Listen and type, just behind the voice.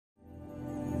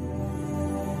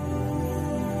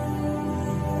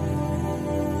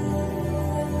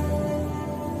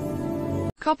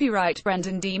Copyright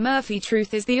Brendan D. Murphy.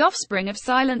 Truth is the offspring of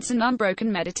silence and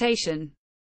unbroken meditation.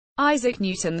 Isaac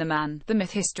Newton. The man, the myth.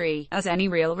 History, as any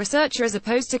real researcher as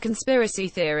opposed to conspiracy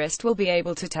theorist will be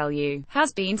able to tell you,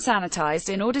 has been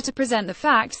sanitized in order to present the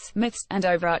facts, myths, and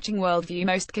overarching worldview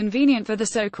most convenient for the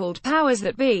so-called powers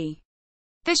that be.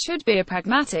 This should be a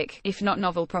pragmatic, if not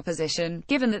novel proposition,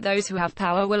 given that those who have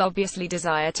power will obviously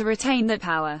desire to retain that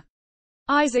power.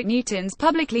 Isaac Newton's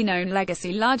publicly known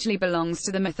legacy largely belongs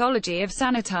to the mythology of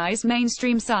sanitized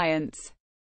mainstream science.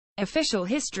 Official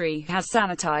history has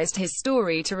sanitized his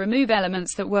story to remove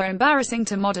elements that were embarrassing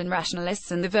to modern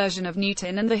rationalists, and the version of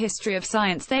Newton and the history of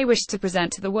science they wished to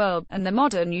present to the world, and the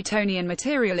modern Newtonian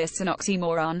materialists, an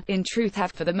oxymoron, in truth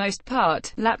have, for the most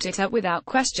part, lapped it up without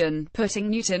question, putting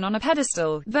Newton on a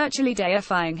pedestal, virtually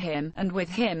deifying him, and with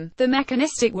him, the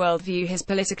mechanistic worldview. His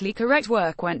politically correct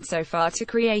work went so far to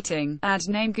creating, ad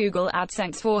name Google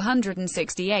AdSense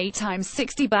 468 times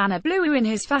 60 banner blue in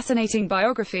his fascinating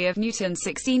biography of Newton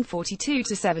 1642 to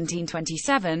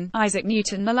 1727, Isaac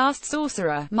Newton the Last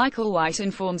Sorcerer. Michael White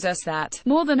informs us that,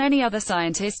 more than any other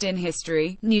scientist in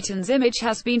history, Newton's image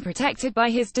has been protected by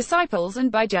his disciples and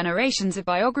by generations of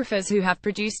biographers who have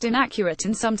produced inaccurate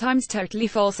and sometimes totally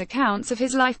false accounts of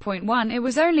his life. Point 1. It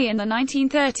was only in the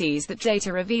 1930s that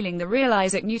data revealing the real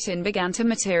Isaac Newton began to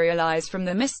materialize from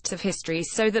the mists of history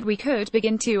so that we could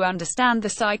begin to understand the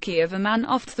psyche of a man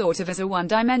oft thought of as a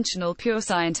one-dimensional pure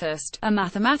scientist, a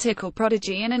mathematical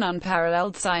prodigy and an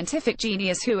unparalleled scientific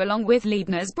genius who, along with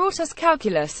Leibniz, brought us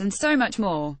calculus and so much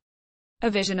more. A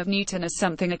vision of Newton as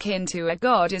something akin to a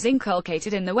god is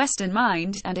inculcated in the Western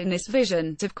mind, and in this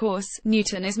vision, of course,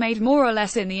 Newton is made more or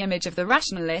less in the image of the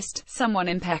rationalist, someone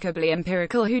impeccably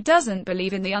empirical who doesn't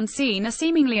believe in the unseen or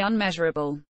seemingly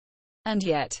unmeasurable. And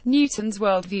yet, Newton's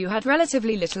worldview had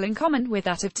relatively little in common with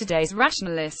that of today's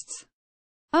rationalists.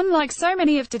 Unlike so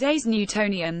many of today's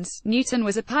Newtonians, Newton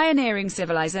was a pioneering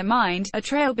civilizer mind, a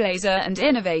trailblazer and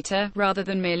innovator, rather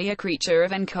than merely a creature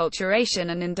of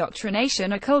enculturation and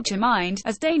indoctrination, a culture mind,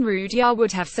 as Dane Rudyard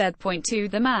would have said. Point 2.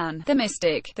 The man, the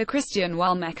mystic, the Christian.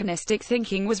 While mechanistic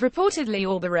thinking was reportedly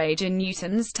all the rage in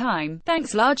Newton's time,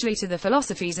 thanks largely to the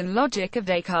philosophies and logic of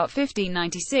Descartes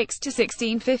 1596 to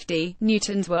 1650,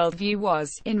 Newton's worldview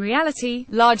was, in reality,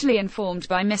 largely informed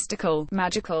by mystical,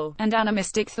 magical, and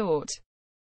animistic thought.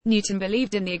 Newton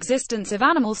believed in the existence of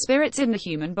animal spirits in the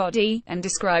human body, and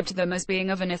described them as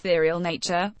being of an ethereal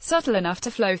nature, subtle enough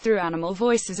to flow through animal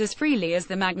voices as freely as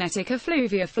the magnetic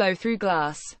effluvia flow through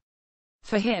glass.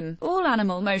 For him, all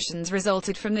animal motions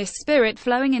resulted from this spirit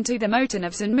flowing into the motor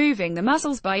nerves and moving the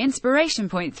muscles by inspiration.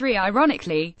 Point 3.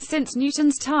 Ironically, since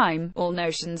Newton's time, all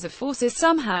notions of forces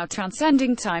somehow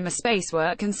transcending time or space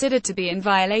were considered to be in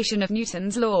violation of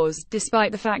Newton's laws,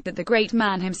 despite the fact that the great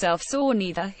man himself saw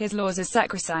neither his laws as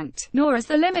sacrosanct, nor as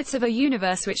the limits of a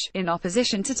universe which, in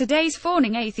opposition to today's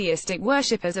fawning atheistic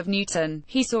worshippers of Newton,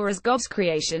 he saw as God's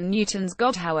creation. Newton's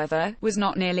God, however, was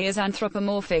not nearly as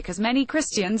anthropomorphic as many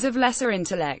Christians of lesser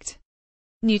intellect.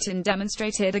 Newton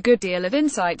demonstrated a good deal of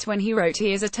insight when he wrote,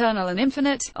 "He is eternal and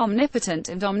infinite, omnipotent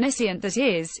and omniscient, that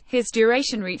is, his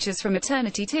duration reaches from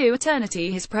eternity to eternity,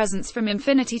 his presence from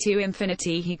infinity to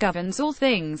infinity, he governs all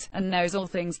things, and knows all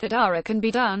things that are or can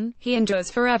be done, he endures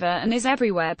forever and is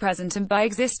everywhere present, and by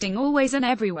existing always and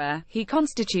everywhere, he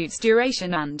constitutes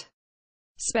duration and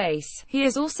space. He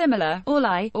is all similar, all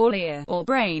eye, all ear, all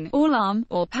brain, all arm,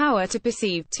 all power to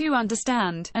perceive, to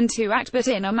understand, and to act, but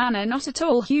in a manner not at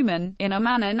all human, in a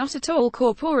manner not at all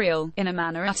corporeal, in a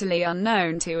manner utterly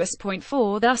unknown to us." Point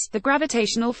 4. Thus, the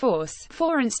gravitational force,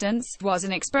 for instance, was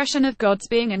an expression of God's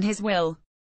being and his will.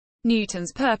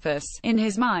 Newton's purpose, in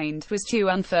his mind, was to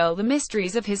unfurl the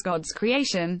mysteries of his God's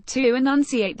creation, to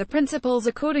enunciate the principles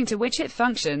according to which it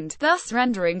functioned, thus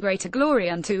rendering greater glory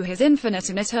unto his infinite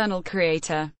and eternal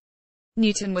Creator.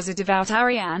 Newton was a devout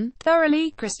Arian, thoroughly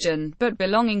Christian, but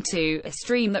belonging to a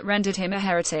stream that rendered him a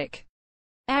heretic.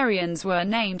 Arians were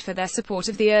named for their support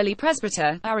of the early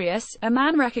presbyter, Arius, a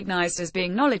man recognized as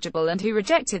being knowledgeable and who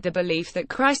rejected the belief that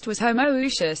Christ was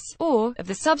homoousios, or, of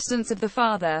the substance of the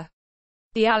Father.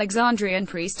 The Alexandrian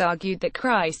priest argued that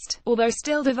Christ, although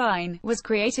still divine, was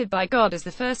created by God as the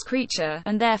first creature,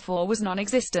 and therefore was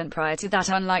non-existent prior to that.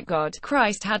 Unlike God,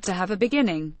 Christ had to have a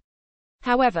beginning.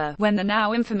 However, when the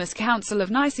now infamous Council of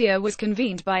Nicaea was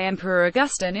convened by Emperor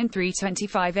Augustine in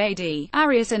 325 AD,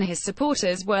 Arius and his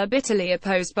supporters were bitterly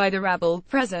opposed by the rabble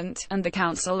present, and the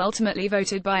council ultimately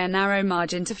voted by a narrow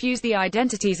margin to fuse the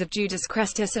identities of Judas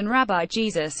Christus and Rabbi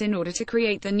Jesus in order to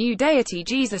create the new deity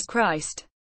Jesus Christ.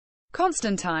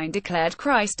 Constantine declared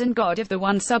Christ and God of the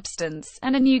one substance,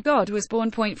 and a new God was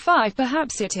born. 5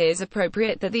 Perhaps it is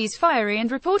appropriate that these fiery and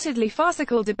reportedly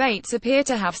farcical debates appear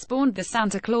to have spawned the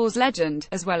Santa Claus legend,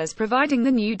 as well as providing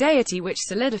the new deity which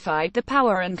solidified the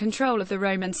power and control of the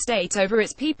Roman state over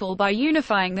its people by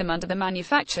unifying them under the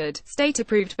manufactured,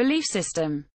 state-approved belief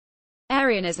system.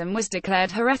 Arianism was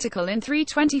declared heretical in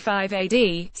 325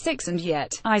 AD, 6 and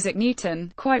yet, Isaac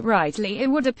Newton, quite rightly it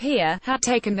would appear, had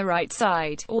taken the right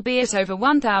side, albeit over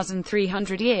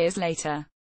 1,300 years later.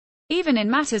 Even in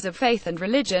matters of faith and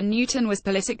religion Newton was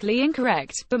politically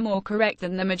incorrect, but more correct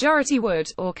than the majority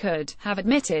would, or could, have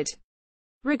admitted.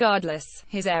 Regardless,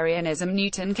 his Arianism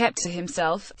Newton kept to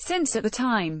himself, since at the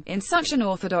time, in such an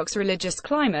orthodox religious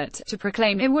climate, to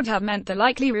proclaim it would have meant the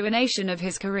likely ruination of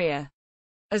his career.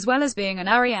 As well as being an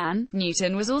Arian,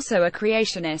 Newton was also a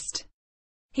creationist.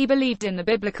 He believed in the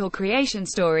biblical creation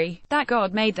story, that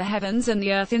God made the heavens and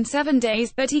the earth in 7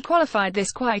 days, but he qualified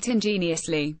this quite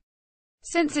ingeniously.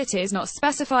 Since it is not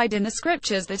specified in the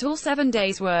scriptures that all 7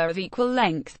 days were of equal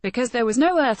length, because there was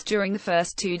no earth during the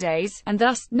first 2 days, and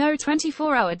thus, no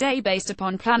 24-hour day based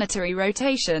upon planetary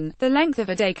rotation, the length of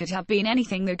a day could have been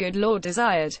anything the good Lord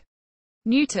desired.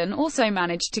 Newton also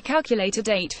managed to calculate a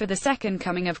date for the second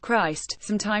coming of Christ,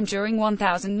 sometime during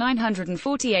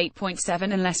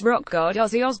 1948.7. Unless rock god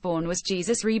Ozzy Osbourne was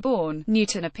Jesus reborn,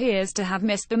 Newton appears to have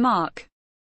missed the mark.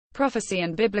 Prophecy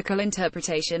and biblical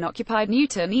interpretation occupied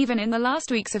Newton even in the last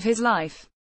weeks of his life.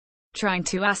 Trying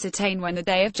to ascertain when the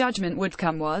day of judgment would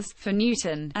come was, for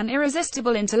Newton, an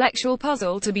irresistible intellectual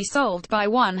puzzle to be solved by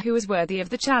one who was worthy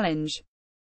of the challenge.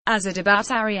 As a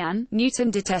devout Arian, Newton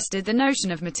detested the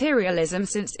notion of materialism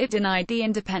since it denied the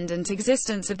independent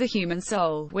existence of the human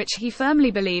soul, which he firmly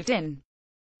believed in.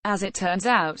 As it turns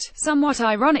out, somewhat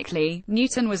ironically,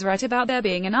 Newton was right about there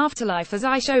being an afterlife, as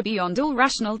I show beyond all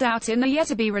rational doubt in the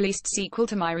yet-to-be-released sequel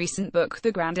to my recent book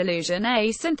The Grand Illusion,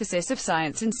 A Synthesis of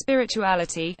Science and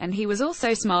Spirituality, and he was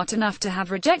also smart enough to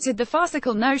have rejected the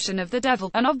farcical notion of the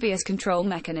devil, an obvious control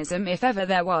mechanism if ever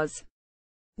there was.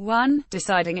 1.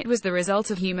 Deciding it was the result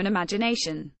of human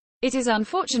imagination. It is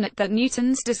unfortunate that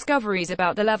Newton's discoveries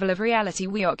about the level of reality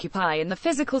we occupy in the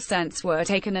physical sense were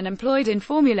taken and employed in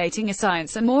formulating a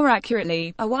science, or more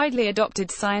accurately, a widely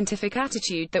adopted scientific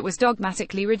attitude that was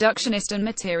dogmatically reductionist and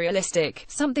materialistic,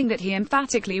 something that he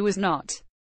emphatically was not.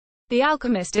 The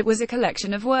Alchemist. It was a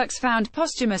collection of works found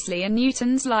posthumously in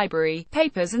Newton's library,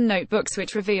 papers and notebooks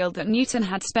which revealed that Newton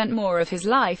had spent more of his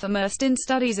life immersed in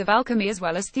studies of alchemy as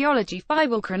well as theology,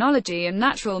 Bible chronology and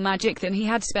natural magic than he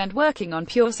had spent working on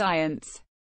pure science.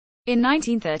 In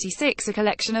 1936, a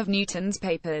collection of Newton's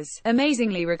papers,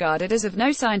 amazingly regarded as of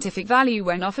no scientific value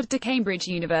when offered to Cambridge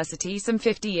University some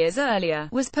 50 years earlier,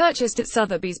 was purchased at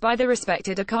Sotheby's by the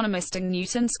respected economist and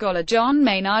Newton scholar John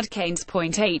Maynard Keynes.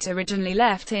 8 Originally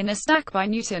left in a stack by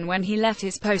Newton when he left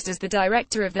his post as the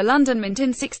director of the London Mint in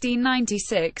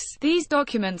 1696, these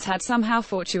documents had somehow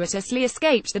fortuitously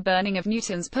escaped the burning of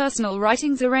Newton's personal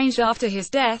writings arranged after his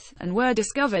death, and were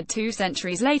discovered 2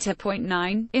 centuries later.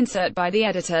 9 Insert by the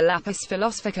editor Lapis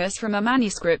Philosophicus from a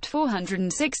manuscript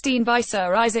 416 by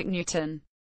Sir Isaac Newton.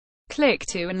 Click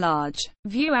to enlarge.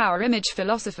 View our image.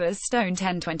 Philosopher's Stone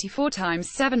 1024 x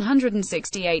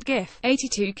 768 GIF,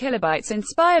 82 kilobytes.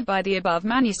 Inspired by the above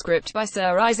manuscript by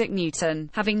Sir Isaac Newton,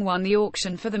 having won the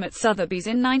auction for them at Sotheby's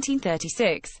in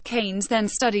 1936, Keynes then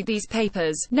studied these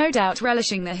papers, no doubt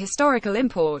relishing their historical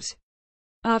import.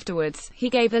 Afterwards, he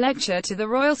gave a lecture to the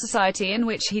Royal Society in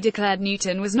which he declared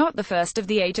Newton was not the first of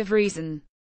the Age of Reason.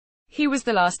 He was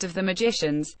the last of the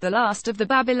magicians, the last of the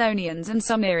Babylonians and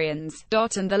Sumerians,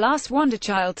 and the last wonder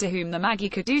child to whom the Magi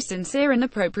could do sincere and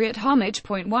appropriate homage.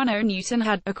 10 Newton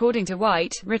had, according to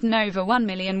White, written over 1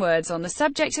 million words on the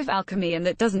subject of alchemy, and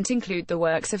that doesn't include the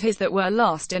works of his that were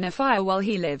lost in a fire while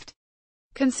he lived.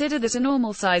 Consider that a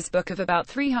normal-size book of about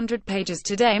 300 pages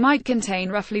today might contain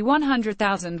roughly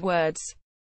 100,000 words.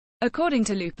 According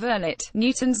to Luke Verlet,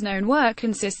 Newton's known work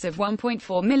consists of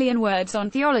 1.4 million words on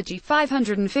theology,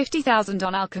 550,000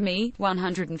 on alchemy,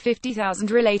 150,000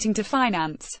 relating to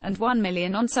finance, and 1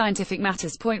 million on scientific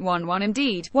matters. 11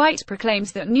 Indeed, White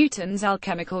proclaims that Newton's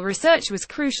alchemical research was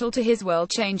crucial to his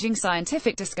world-changing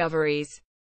scientific discoveries.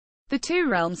 The two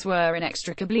realms were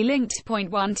inextricably linked.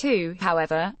 12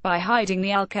 However, by hiding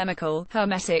the alchemical,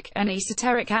 hermetic, and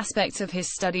esoteric aspects of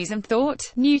his studies and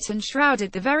thought, Newton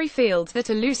shrouded the very field that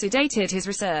elucidated his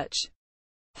research.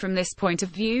 From this point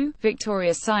of view,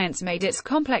 victorious science made its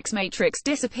complex matrix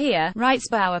disappear, writes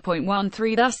Bauer.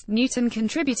 13 Thus, Newton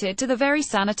contributed to the very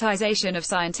sanitization of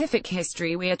scientific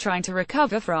history we are trying to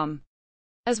recover from.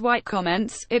 As White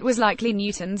comments, it was likely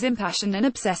Newton's impassioned and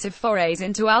obsessive forays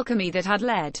into alchemy that had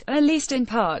led, at least in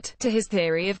part, to his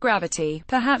theory of gravity,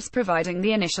 perhaps providing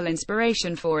the initial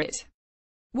inspiration for it.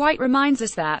 White reminds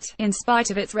us that, in spite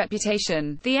of its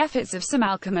reputation, the efforts of some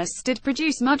alchemists did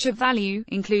produce much of value,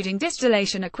 including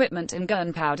distillation equipment and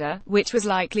gunpowder, which was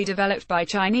likely developed by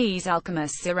Chinese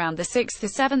alchemists around the 6th to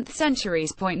 7th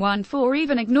centuries. 14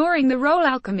 Even ignoring the role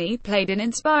alchemy played in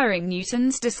inspiring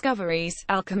Newton's discoveries,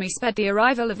 alchemy sped the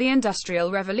arrival of the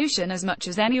Industrial Revolution as much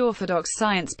as any orthodox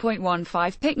science. 15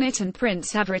 Picknett and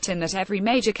Prince have written that every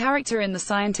major character in the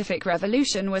scientific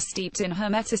revolution was steeped in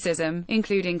Hermeticism,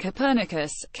 including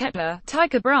Copernicus, Kepler,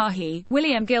 Tycho Brahe,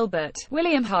 William Gilbert,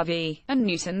 William Harvey, and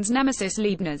Newton's nemesis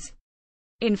Leibniz.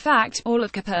 In fact, all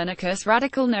of Copernicus'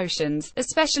 radical notions,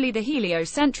 especially the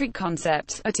heliocentric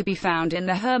concept, are to be found in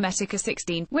the Hermetica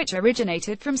 16, which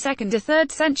originated from 2nd to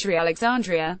 3rd century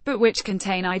Alexandria, but which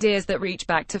contain ideas that reach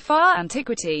back to far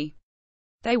antiquity.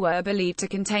 They were believed to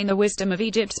contain the wisdom of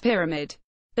Egypt's pyramid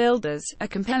builders, a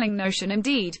compelling notion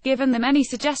indeed, given the many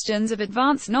suggestions of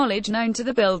advanced knowledge known to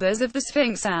the builders of the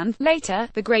Sphinx and, later,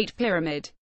 the Great Pyramid.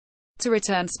 To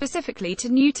return specifically to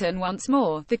Newton once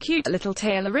more, the cute little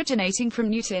tale originating from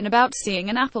Newton about seeing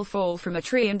an apple fall from a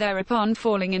tree and thereupon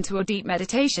falling into a deep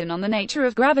meditation on the nature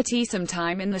of gravity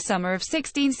sometime in the summer of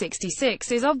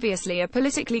 1666 is obviously a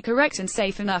politically correct and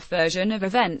safe enough version of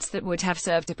events that would have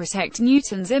served to protect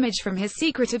Newton's image from his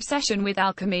secret obsession with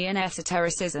alchemy and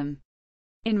esotericism.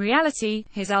 In reality,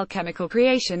 his alchemical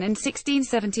creation in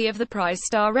 1670 of the prize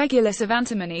star Regulus of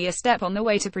antimony, a step on the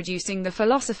way to producing the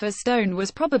Philosopher's Stone,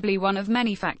 was probably one of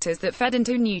many factors that fed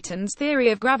into Newton's theory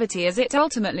of gravity as it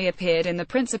ultimately appeared in the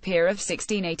Principia of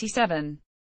 1687.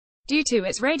 Due to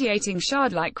its radiating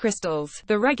shard-like crystals,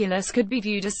 the Regulus could be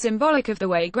viewed as symbolic of the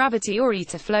way gravity or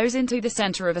ether flows into the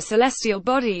center of a celestial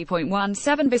body.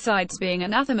 17 Besides being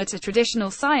anathema to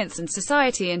traditional science and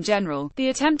society in general, the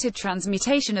attempted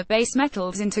transmutation of base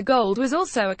metals into gold was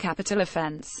also a capital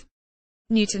offense.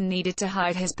 Newton needed to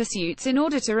hide his pursuits in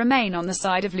order to remain on the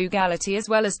side of legality as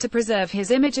well as to preserve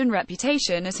his image and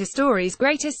reputation as history's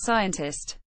greatest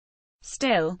scientist.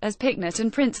 Still, as Picknett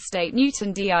and Prince state,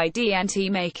 Newton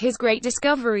didn't make his great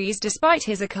discoveries despite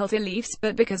his occult beliefs,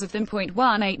 but because of them.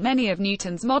 18 Many of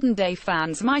Newton's modern-day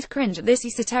fans might cringe at this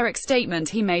esoteric statement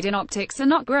he made. In optics are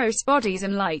not gross bodies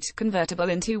and light, convertible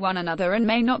into one another, and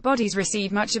may not bodies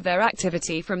receive much of their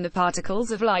activity from the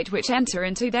particles of light which enter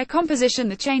into their composition.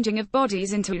 The changing of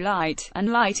bodies into light,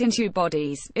 and light into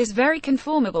bodies, is very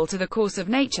conformable to the course of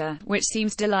nature, which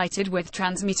seems delighted with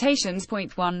transmutations.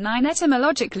 19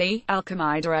 Etymologically,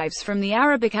 alchemy derives from the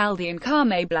Arabic Chaldean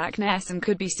kame, blackness, and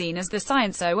could be seen as the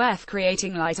science of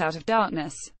creating light out of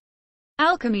darkness.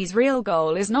 Alchemy's real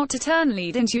goal is not to turn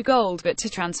lead into gold but to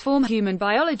transform human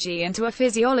biology into a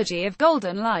physiology of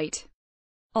golden light.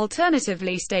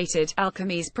 Alternatively stated,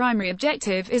 alchemy's primary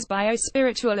objective is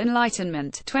bio-spiritual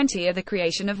enlightenment. 20 The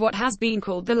creation of what has been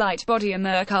called the light body, a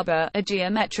Merkaba, a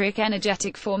geometric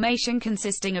energetic formation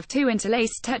consisting of two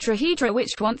interlaced tetrahedra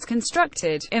which, once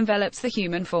constructed, envelops the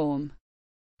human form.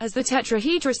 As the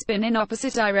tetrahedra spin in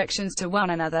opposite directions to one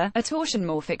another, a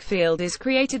torsion-morphic field is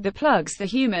created that plugs the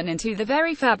human into the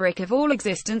very fabric of all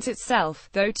existence itself,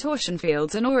 though torsion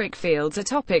fields and auric fields are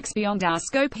topics beyond our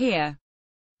scope here.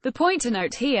 The point to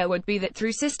note here would be that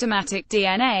through systematic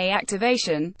DNA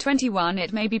activation, 21,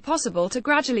 it may be possible to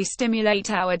gradually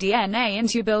stimulate our DNA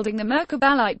into building the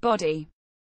Merkaba light body.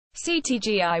 See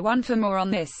TGI 1 for more on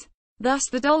this. Thus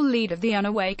the dull lead of the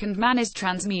unawakened man is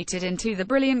transmuted into the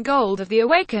brilliant gold of the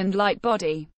awakened light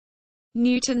body.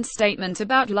 Newton's statement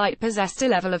about light possessed a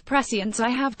level of prescience I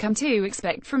have come to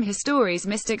expect from histories,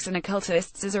 mystics and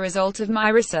occultists as a result of my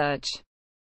research.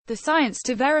 The science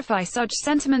to verify such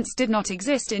sentiments did not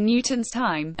exist in Newton's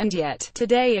time, and yet,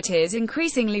 today it is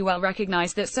increasingly well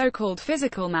recognized that so-called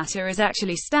physical matter is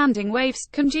actually standing waves,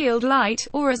 congealed light,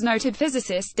 or as noted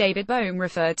physicist David Bohm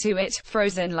referred to it,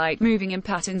 frozen light moving in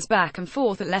patterns back and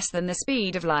forth at less than the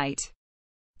speed of light.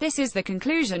 This is the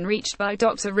conclusion reached by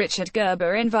Dr. Richard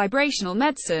Gerber in Vibrational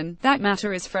Medicine, that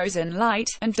matter is frozen light,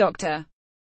 and Dr.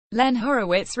 Len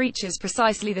Horowitz reaches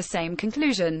precisely the same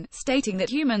conclusion, stating that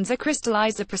humans are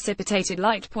crystallized or precipitated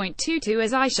light. 22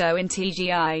 As I show in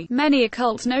TGI, many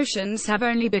occult notions have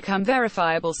only become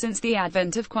verifiable since the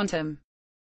advent of quantum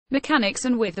mechanics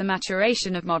and with the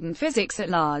maturation of modern physics at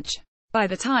large. By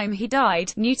the time he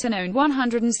died, Newton owned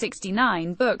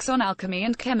 169 books on alchemy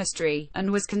and chemistry,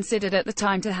 and was considered at the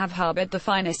time to have harbored the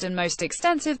finest and most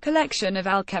extensive collection of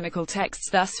alchemical texts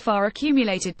thus far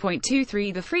accumulated.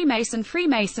 23 The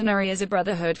Freemasonry is a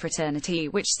brotherhood fraternity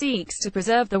which seeks to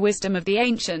preserve the wisdom of the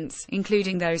ancients,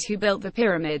 including those who built the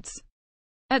pyramids.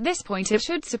 At this point it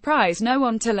should surprise no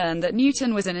one to learn that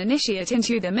Newton was an initiate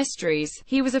into the mysteries.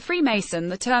 He was a Freemason.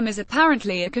 The term is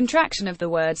apparently a contraction of the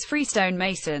words freestone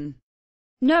mason.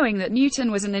 Knowing that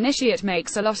Newton was an initiate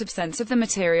makes a lot of sense of the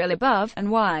material above, and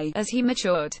why, as he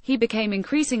matured, he became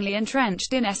increasingly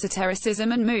entrenched in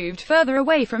esotericism and moved further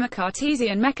away from a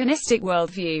Cartesian mechanistic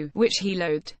worldview, which he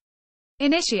loathed.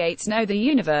 Initiates know the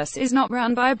universe is not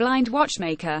run by a blind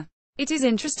watchmaker. It is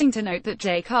interesting to note that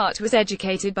Descartes was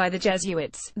educated by the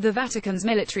Jesuits, the Vatican's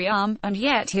military arm, and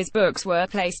yet his books were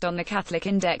placed on the Catholic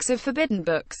Index of Forbidden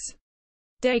Books.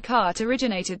 Descartes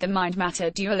originated the mind-matter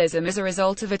dualism as a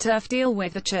result of a turf deal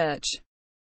with the Church.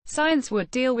 Science would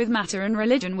deal with matter and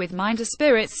religion with mind or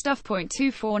spirit stuff.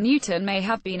 24 Newton may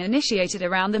have been initiated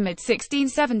around the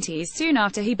mid-1670s, soon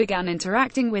after he began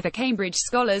interacting with the Cambridge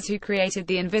scholars who created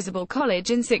the Invisible College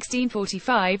in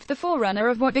 1645, the forerunner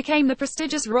of what became the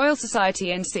prestigious Royal Society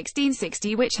in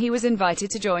 1660, which he was invited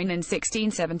to join in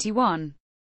 1671.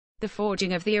 The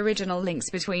forging of the original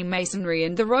links between Masonry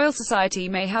and the Royal Society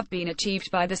may have been achieved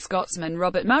by the Scotsman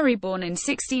Robert Murray, born in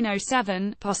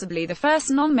 1607, possibly the first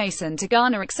non-Mason to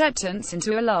garner acceptance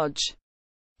into a lodge.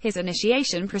 His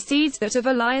initiation precedes that of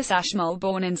Elias Ashmole,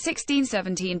 born in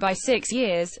 1617, by 6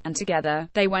 years, and together,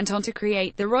 they went on to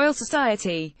create the Royal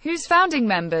Society, whose founding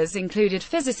members included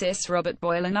physicist Robert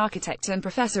Boyle and architect and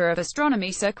professor of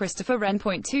astronomy Sir Christopher Wren.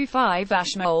 25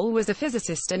 Ashmole was a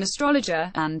physicist and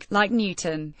astrologer, and, like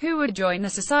Newton, who would join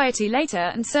the Society later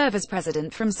and serve as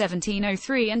president from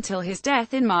 1703 until his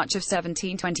death in March of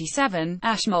 1727,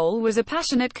 Ashmole was a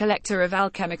passionate collector of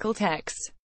alchemical texts.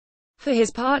 For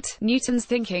his part, Newton's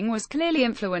thinking was clearly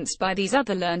influenced by these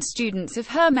other learned students of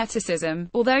Hermeticism,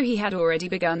 although he had already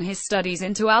begun his studies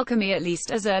into alchemy at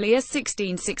least as early as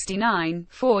 1669,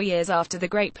 4 years after the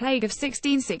Great Plague of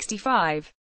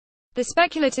 1665. The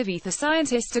speculative ether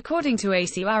scientist, according to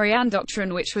AC Arian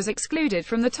doctrine, which was excluded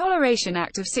from the Toleration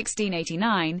Act of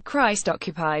 1689, Christ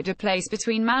occupied a place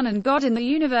between man and God in the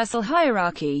universal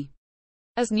hierarchy.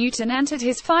 As Newton entered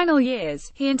his final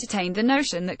years, he entertained the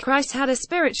notion that Christ had a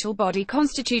spiritual body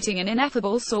constituting an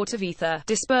ineffable sort of ether,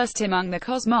 dispersed among the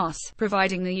cosmos,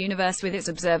 providing the universe with its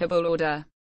observable order.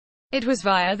 It was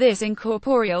via this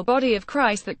incorporeal body of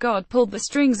Christ that God pulled the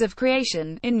strings of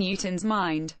creation, in Newton's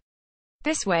mind.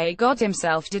 This way God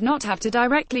himself did not have to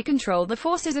directly control the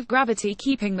forces of gravity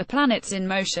keeping the planets in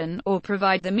motion, or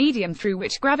provide the medium through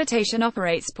which gravitation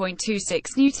operates.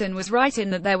 26 Newton was right in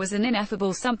that there was an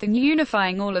ineffable something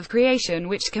unifying all of creation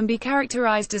which can be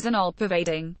characterized as an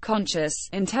all-pervading, conscious,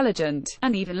 intelligent,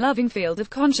 and even loving field of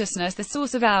consciousness, the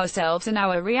source of ourselves and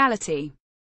our reality.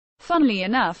 Funnily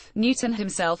enough, Newton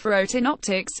himself wrote in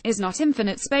Optics, "Is not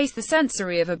infinite space the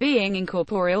sensory of a being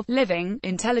incorporeal, living,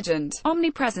 intelligent,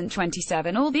 omnipresent?"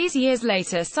 27 All these years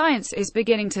later, science is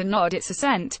beginning to nod its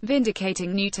assent,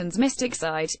 vindicating Newton's mystic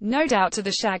side, no doubt to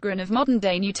the chagrin of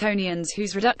modern-day Newtonians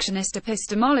whose reductionist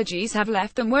epistemologies have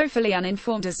left them woefully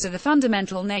uninformed as to the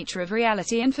fundamental nature of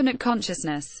reality, infinite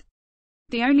consciousness.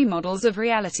 The only models of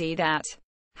reality that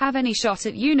have any shot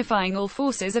at unifying all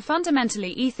forces are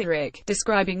fundamentally etheric,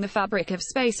 describing the fabric of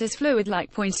space as fluid-like.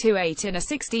 28 In a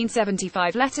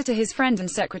 1675 letter to his friend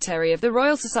and secretary of the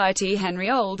Royal Society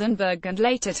Henry Oldenburg and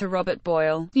later to Robert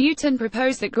Boyle, Newton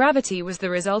proposed that gravity was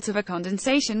the result of a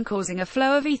condensation causing a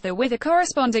flow of ether with a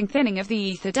corresponding thinning of the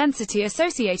ether density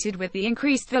associated with the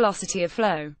increased velocity of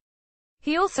flow.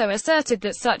 He also asserted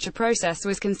that such a process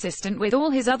was consistent with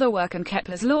all his other work and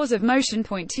Kepler's laws of motion.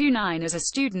 29 As a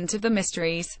student of the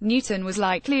mysteries, Newton was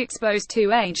likely exposed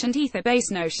to ancient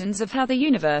ether-based notions of how the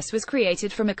universe was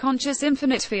created from a conscious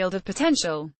infinite field of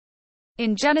potential.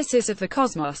 In Genesis of the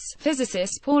Cosmos,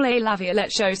 physicist Paul A.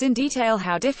 Laviolette shows in detail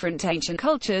how different ancient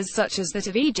cultures such as that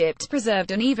of Egypt preserved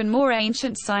an even more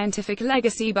ancient scientific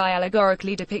legacy by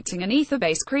allegorically depicting an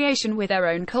ether-based creation with their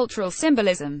own cultural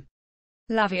symbolism.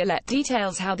 Laviolette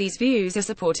details how these views are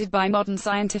supported by modern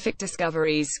scientific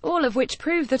discoveries, all of which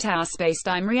prove that our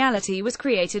spacetime reality was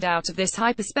created out of this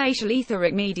hyperspatial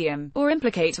etheric medium, or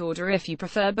implicate order if you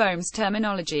prefer Bohm's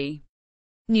terminology.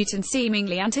 Newton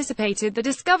seemingly anticipated the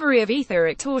discovery of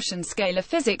etheric torsion scalar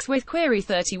physics with Query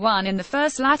 31 in the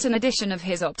first Latin edition of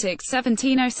his Optics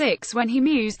 1706 when he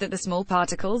mused that the small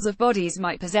particles of bodies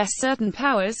might possess certain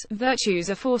powers, virtues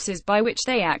or forces by which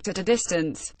they act at a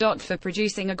distance, for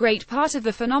producing a great part of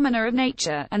the phenomena of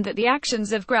nature, and that the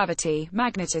actions of gravity,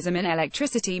 magnetism and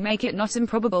electricity make it not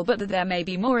improbable but that there may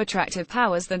be more attractive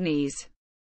powers than these.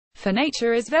 For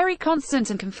nature is very constant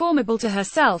and conformable to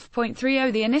herself.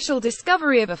 30 The initial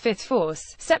discovery of a fifth force,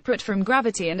 separate from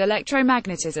gravity and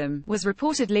electromagnetism, was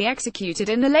reportedly executed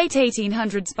in the late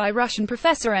 1800s by Russian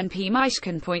professor N. P.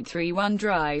 Myshkin. 31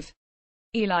 Drive.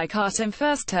 Eli Cartan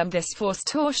first termed this force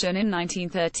torsion in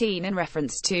 1913 in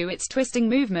reference to its twisting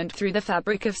movement through the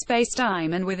fabric of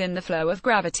space-time and within the flow of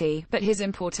gravity, but his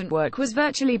important work was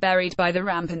virtually buried by the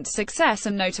rampant success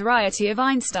and notoriety of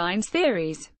Einstein's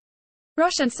theories.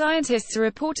 Russian scientists are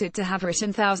reported to have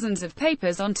written thousands of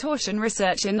papers on torsion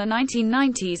research in the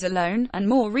 1990s alone, and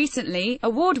more recently,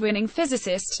 award-winning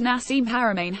physicist Nassim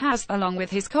Haramein has, along with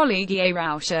his colleague E. A.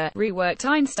 Rauscher, reworked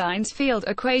Einstein's field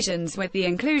equations with the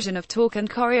inclusion of torque and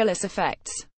Coriolis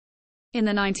effects. In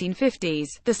the 1950s,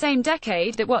 the same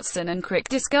decade that Watson and Crick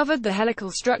discovered the helical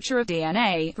structure of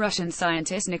DNA, Russian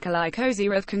scientist Nikolai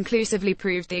Kozyrev conclusively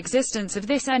proved the existence of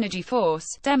this energy force,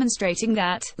 demonstrating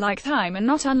that, like time and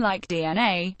not unlike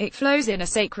DNA, it flows in a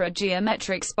sacred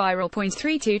geometric spiral.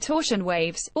 32 torsion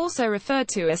waves, also referred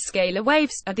to as scalar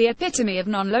waves, are the epitome of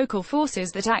non-local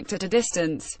forces that act at a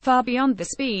distance, far beyond the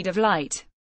speed of light.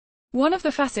 One of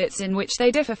the facets in which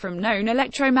they differ from known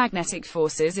electromagnetic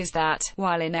forces is that,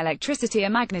 while in electricity or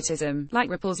magnetism, light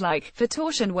ripples like, for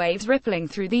torsion waves rippling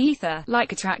through the ether,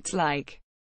 like attracts like.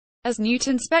 As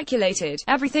Newton speculated,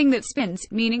 everything that spins,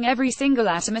 meaning every single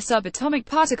atom or subatomic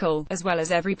particle, as well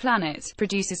as every planet,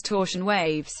 produces torsion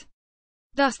waves.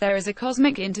 Thus there is a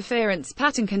cosmic interference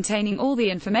pattern containing all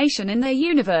the information in their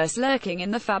universe lurking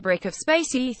in the fabric of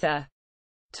space ether.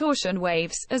 Torsion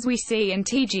waves, as we see in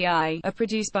TGI, are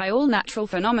produced by all natural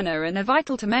phenomena and are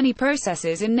vital to many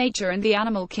processes in nature and the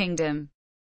animal kingdom.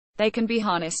 They can be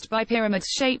harnessed by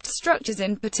pyramid-shaped structures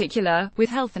in particular, with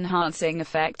health-enhancing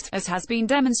effects, as has been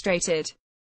demonstrated.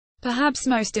 Perhaps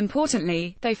most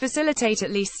importantly, they facilitate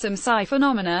at least some psi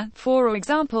phenomena, for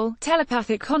example,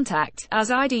 telepathic contact, as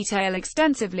I detail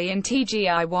extensively in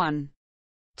TGI 1.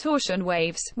 Torsion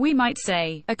waves, we might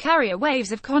say, are carrier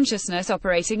waves of consciousness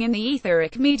operating in the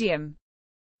etheric medium.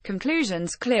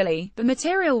 Conclusions. Clearly, the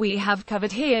material we have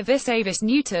covered here vis a vis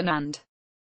Newton and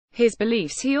his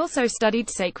beliefs. He also studied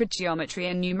sacred geometry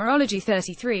and numerology.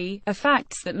 33, are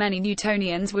facts that many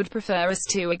Newtonians would prefer us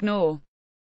to ignore.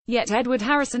 Yet Edward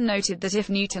Harrison noted that if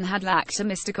Newton had lacked a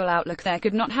mystical outlook, there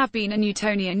could not have been a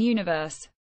Newtonian universe.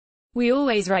 We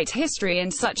always write history in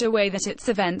such a way that its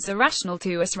events are rational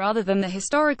to us rather than the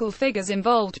historical figures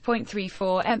involved.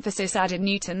 34 Emphasis added.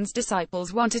 Newton's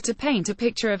disciples wanted to paint a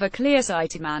picture of a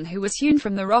clear-sighted man who was hewn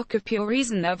from the rock of pure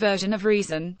reason, their version of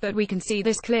reason, but we can see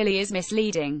this clearly is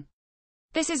misleading.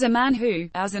 This is a man who,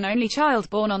 as an only child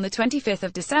born on the 25th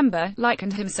of December,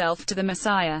 likened himself to the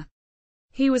Messiah.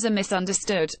 He was a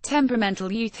misunderstood,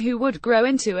 temperamental youth who would grow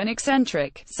into an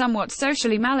eccentric, somewhat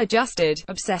socially maladjusted,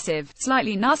 obsessive,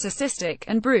 slightly narcissistic,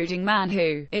 and brooding man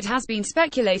who, it has been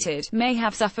speculated, may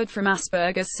have suffered from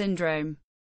Asperger's syndrome.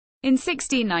 In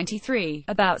 1693,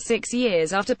 about 6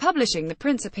 years after publishing The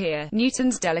Principia,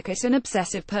 Newton's delicate and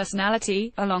obsessive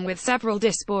personality, along with several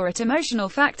disparate emotional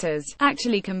factors,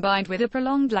 actually combined with a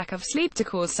prolonged lack of sleep to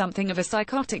cause something of a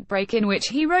psychotic break in which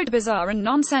he wrote bizarre and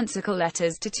nonsensical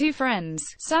letters to two friends,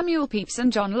 Samuel Pepys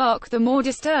and John Locke, the more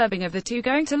disturbing of the two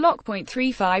going to Locke.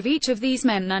 35 Each of these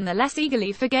men nonetheless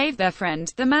eagerly forgave their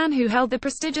friend, the man who held the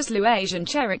prestigious Louasian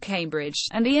chair at Cambridge,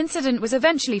 and the incident was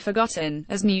eventually forgotten,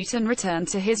 as Newton returned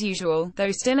to his usual,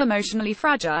 though still emotionally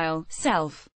fragile,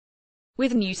 self.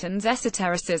 With Newton's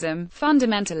esotericism,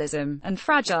 fundamentalism, and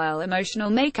fragile emotional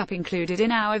makeup included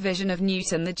in our vision of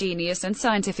Newton the genius and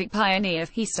scientific pioneer,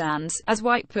 he stands, as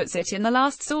White puts it in The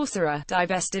Last Sorcerer,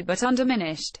 divested but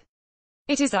undiminished.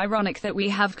 It is ironic that we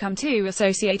have come to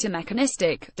associate a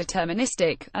mechanistic,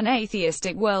 deterministic, and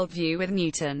atheistic worldview with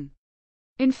Newton.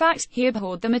 In fact, he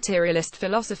abhorred the materialist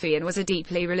philosophy and was a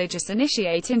deeply religious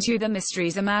initiate into the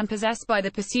mysteries, a man possessed by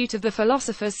the pursuit of the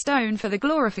philosopher's stone for the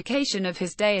glorification of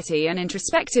his deity, an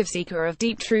introspective seeker of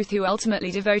deep truth who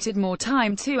ultimately devoted more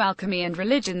time to alchemy and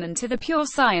religion than to the pure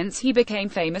science he became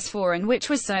famous for and which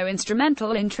was so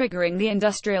instrumental in triggering the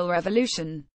Industrial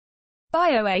Revolution.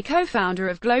 Bio. A co-founder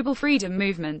of Global Freedom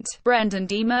Movement, Brendan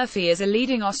D. Murphy is a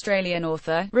leading Australian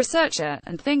author, researcher,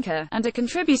 and thinker, and a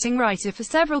contributing writer for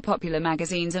several popular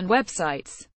magazines and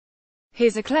websites.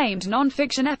 His acclaimed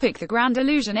non-fiction epic The Grand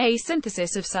Illusion, A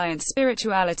Synthesis of Science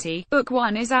Spirituality, Book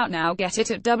 1 is out now. Get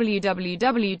it at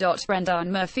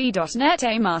www.brendanmurphy.net.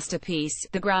 A masterpiece,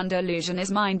 The Grand Illusion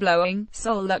is mind-blowing.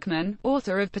 Sol Luckman,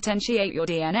 author of Potentiate Your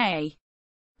DNA.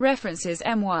 References: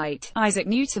 M. White, Isaac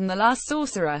Newton, The Last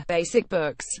Sorcerer, Basic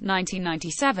Books,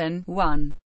 1997,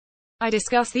 1. I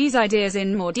discuss these ideas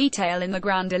in more detail in The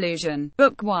Grand Illusion,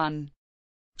 Book 1.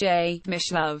 J.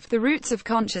 Mishlove, The Roots of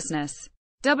Consciousness.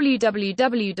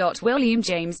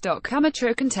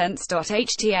 www.williamjames.com.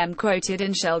 Contents.htm. Quoted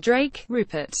in Sheldrake,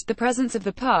 Rupert, The Presence of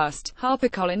the Past,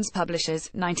 HarperCollins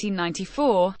Publishers,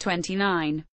 1994,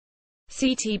 29.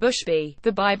 C.T. Bushby,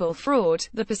 The Bible Fraud,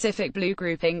 The Pacific Blue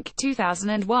Group Inc.,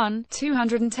 2001,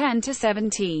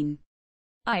 210-17.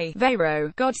 I.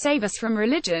 Vero, God Save Us from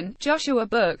Religion, Joshua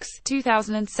Books,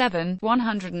 2007,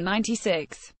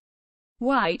 196.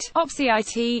 White,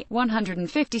 OpCIT,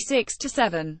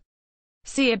 156-7.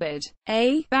 Seabird.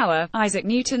 A. Bauer, Isaac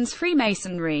Newton's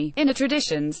Freemasonry, Inner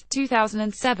Traditions,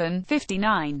 2007,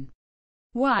 59.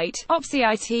 White,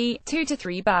 OpCIT,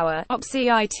 2-3. Bauer,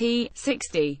 OpCIT,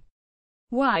 60.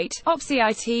 White,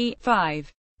 OpCIT,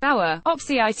 5. Bauer,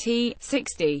 OpCIT,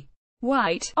 60.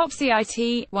 White,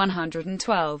 OpCIT,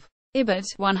 112. Ibid,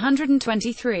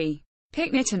 123.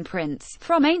 Picknett and Prince,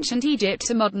 From Ancient Egypt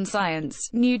to Modern Science,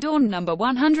 New Dawn No.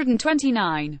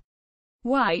 129.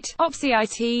 White,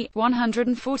 OpCIT,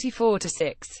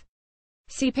 144-6.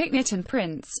 See Picknett and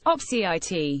Prince,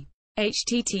 OpCIT.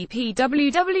 http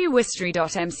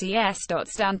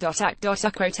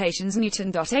www.history.mcs.stand.act.a quotations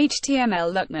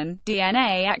Newton.html Luckman,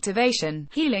 DNA Activation,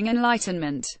 Healing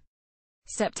Enlightenment.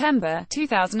 September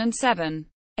 2007.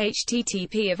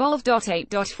 http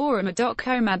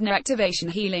evolve.8.foruma.com Activation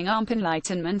Healing AMP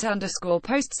Enlightenment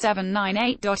 _post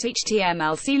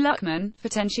 798.html See Luckman,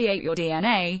 Potentiate Your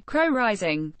DNA, Crow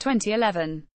Rising,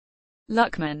 2011.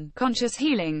 Luckman, Conscious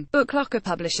Healing, Booklocker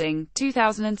Publishing,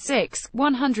 2006,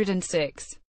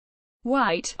 106.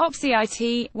 White,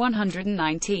 OpCIT,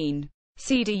 119.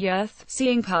 C.D. Yerth,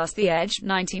 Seeing Past the Edge,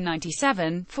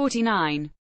 1997,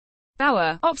 49.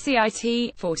 Bauer,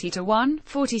 OpCIT, 40-1,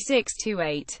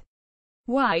 46-8.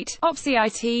 White,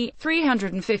 OpCIT,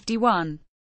 351.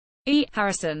 E.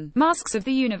 Harrison, Masks of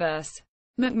the Universe.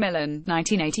 Macmillan,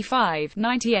 1985,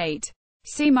 98.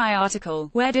 See my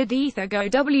article, Where Did the Ether Go?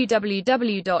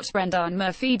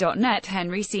 www.brendanmurphy.net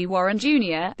Henry C. Warren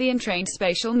Jr., The Entrained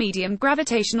Spatial Medium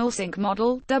Gravitational Sync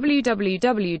Model,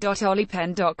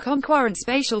 www.olliepenn.com Quorant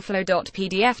Spatial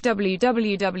Flow.pdf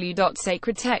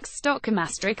www.sacredtexts.com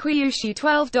Kyushu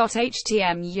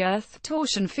 12.htm Yerth,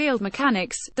 Torsion Field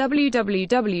Mechanics,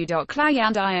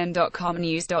 www.clandiron.com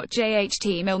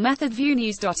News.jht Mill Method View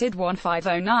News.id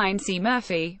 1509 C.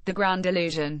 Murphy, The Grand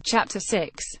Illusion, Chapter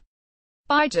 6.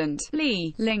 Bygent,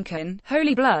 Lee, Lincoln,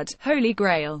 Holy Blood, Holy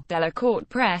Grail, Delacorte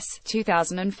Press,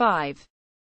 2005.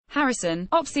 Harrison,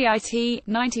 OpCIT,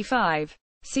 95.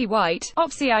 C. White,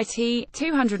 OpCIT,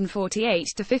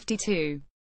 248-52.